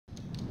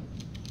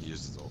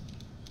used his ult.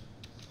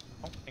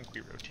 I don't think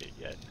we rotate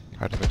yet.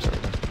 I don't think so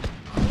either.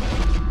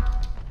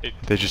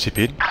 They just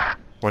TP'd?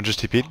 One just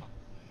TP'd?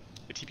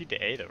 They TP'd to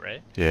A though,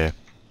 right? Yeah.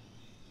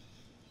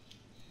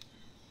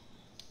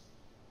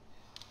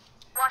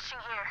 Watching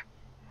here.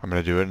 I'm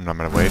gonna do it and I'm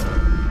gonna wait.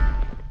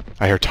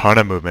 I hear a ton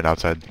of movement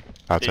outside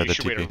Yeah, the you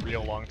should TP. wait a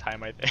real long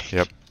time, I think.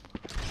 Yep.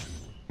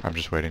 I'm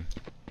just waiting.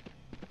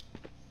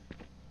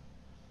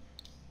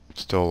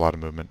 Still a lot of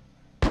movement.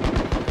 Are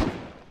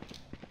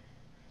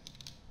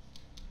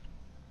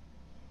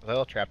they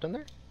all trapped in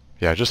there?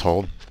 Yeah, just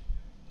hold.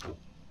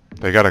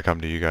 They gotta come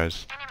to you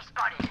guys. Enemy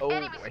spotted. Oh,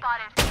 Enemy boy.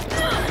 spotted.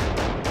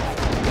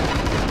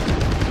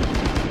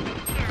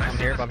 I'm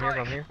here,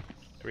 I'm here.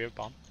 Do we have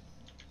bomb?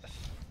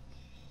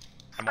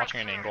 I'm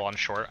watching an angle on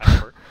short. I'm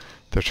short.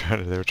 They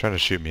were trying to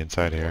shoot me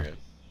inside here.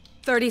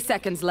 30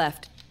 seconds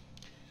left.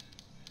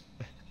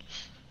 I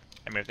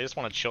mean, if they just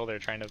want to chill, they're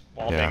trying to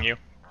wall Yeah. bang you.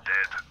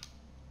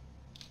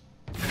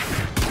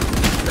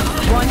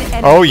 One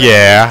enemy Oh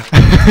yeah!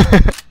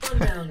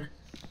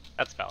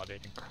 That's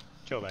validating.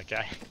 Kill that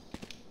guy.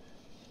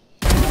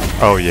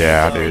 Oh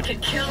yeah, dude.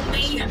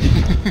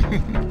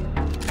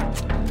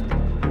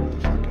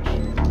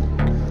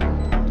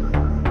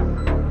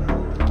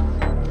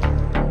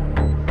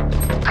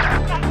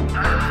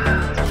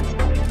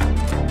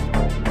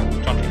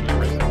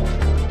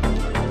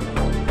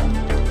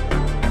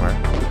 Where?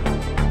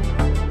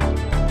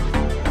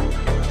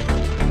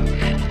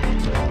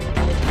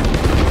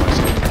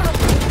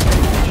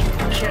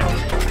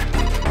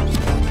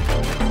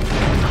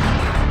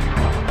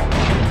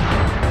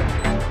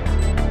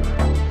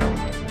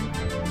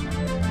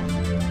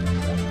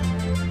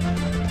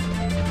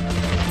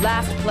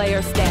 Last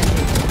player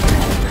standing.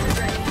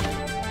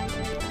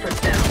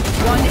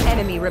 One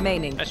enemy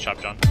remaining. Nice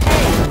job, John.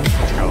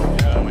 Let's go.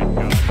 Oh my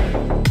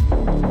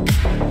god.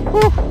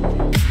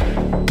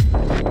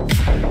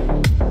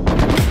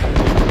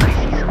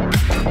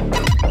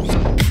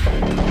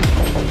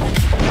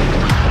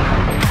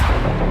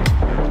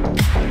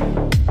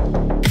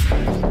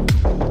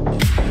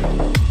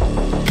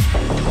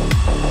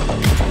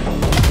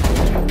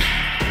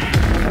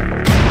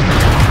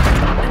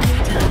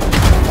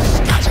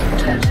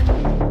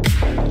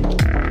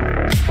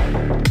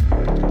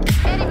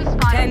 Enemy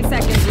spotted. 10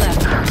 seconds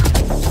left.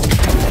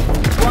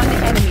 One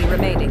enemy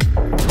remaining.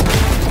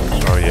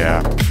 Oh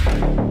yeah.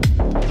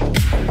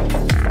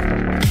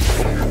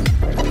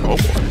 Oh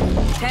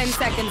boy. 10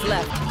 seconds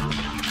left.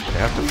 They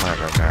have to plant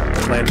right now.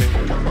 Landing.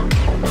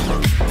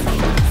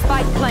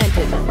 Spike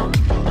planted.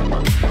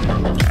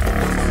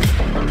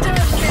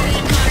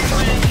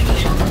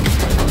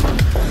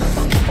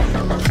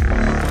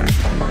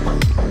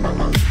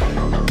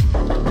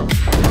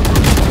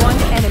 One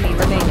enemy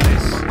remaining.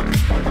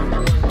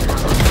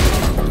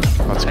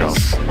 Let's go.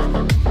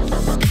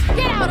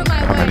 Get out of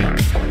my way. Ready?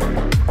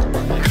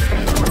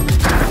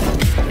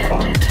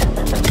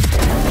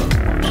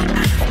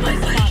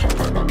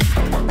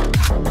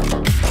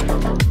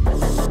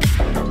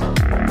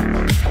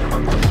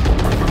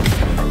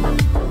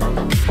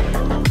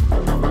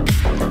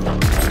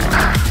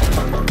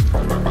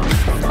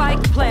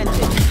 Spike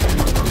planted.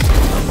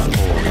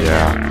 Oh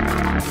yeah.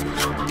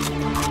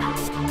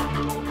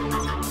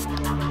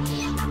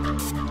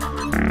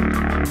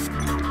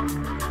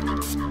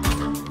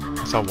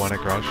 I saw one at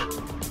garage.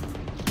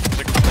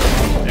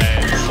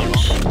 Yeah,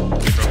 it's C-wall.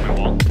 They broke my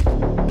wall.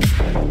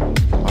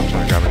 I'm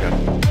trying to grab a gun.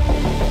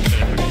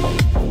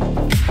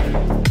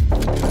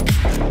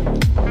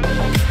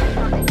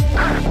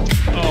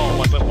 Oh,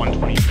 one's at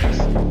 126.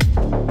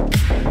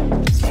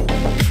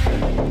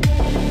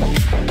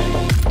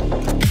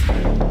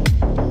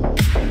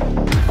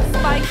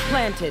 Spike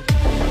planted.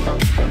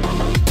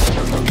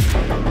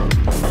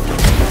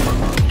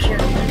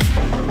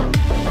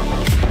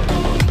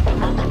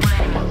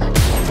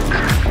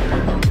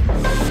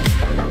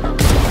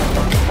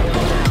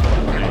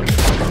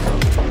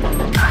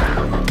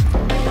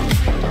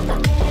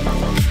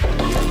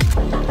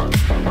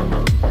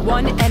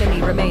 One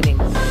enemy remaining.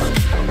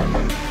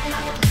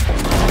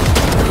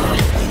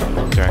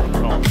 Okay.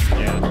 Oh,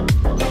 yeah.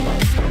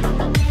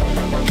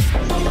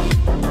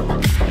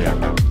 Yeah.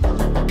 No.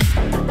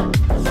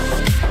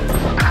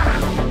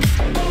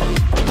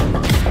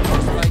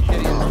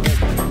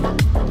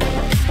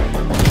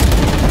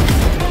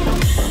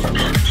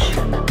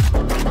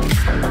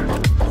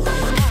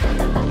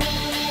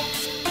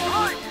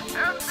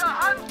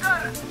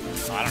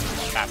 Oh, I don't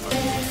know about that one.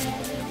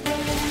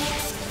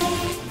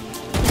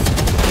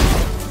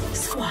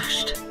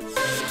 Squashed.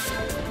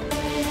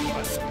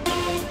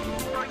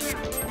 What?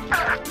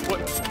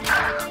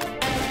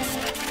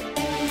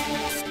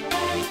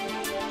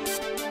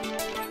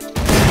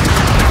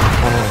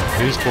 Oh,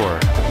 he's poor.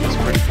 He's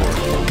pretty poor.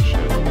 Oh,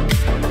 shit.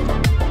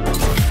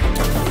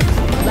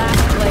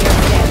 Last player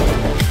standing.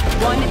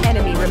 One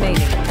enemy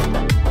remaining.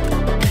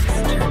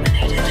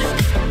 Exterminated.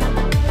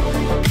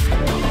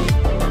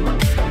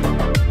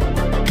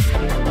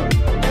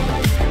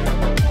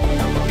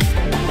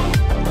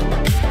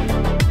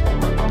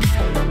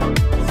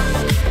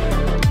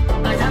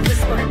 I have the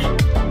spark.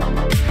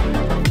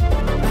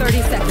 30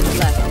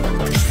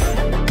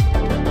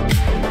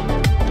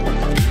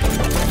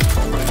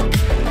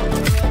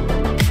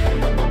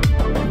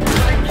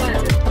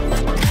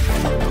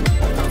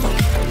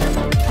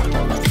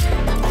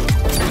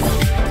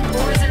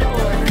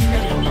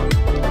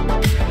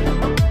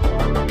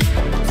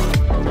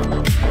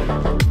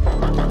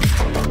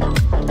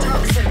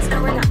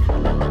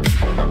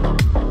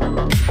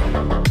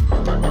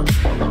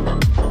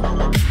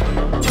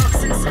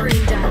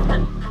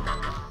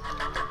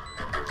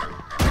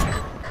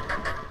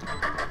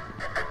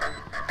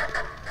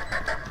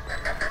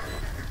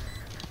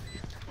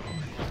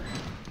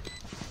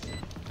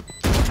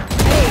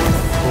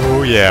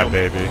 Oh yeah,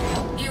 baby.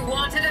 You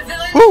wanted a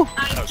villain? Woo!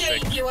 I was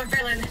gave sick. you a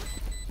villain.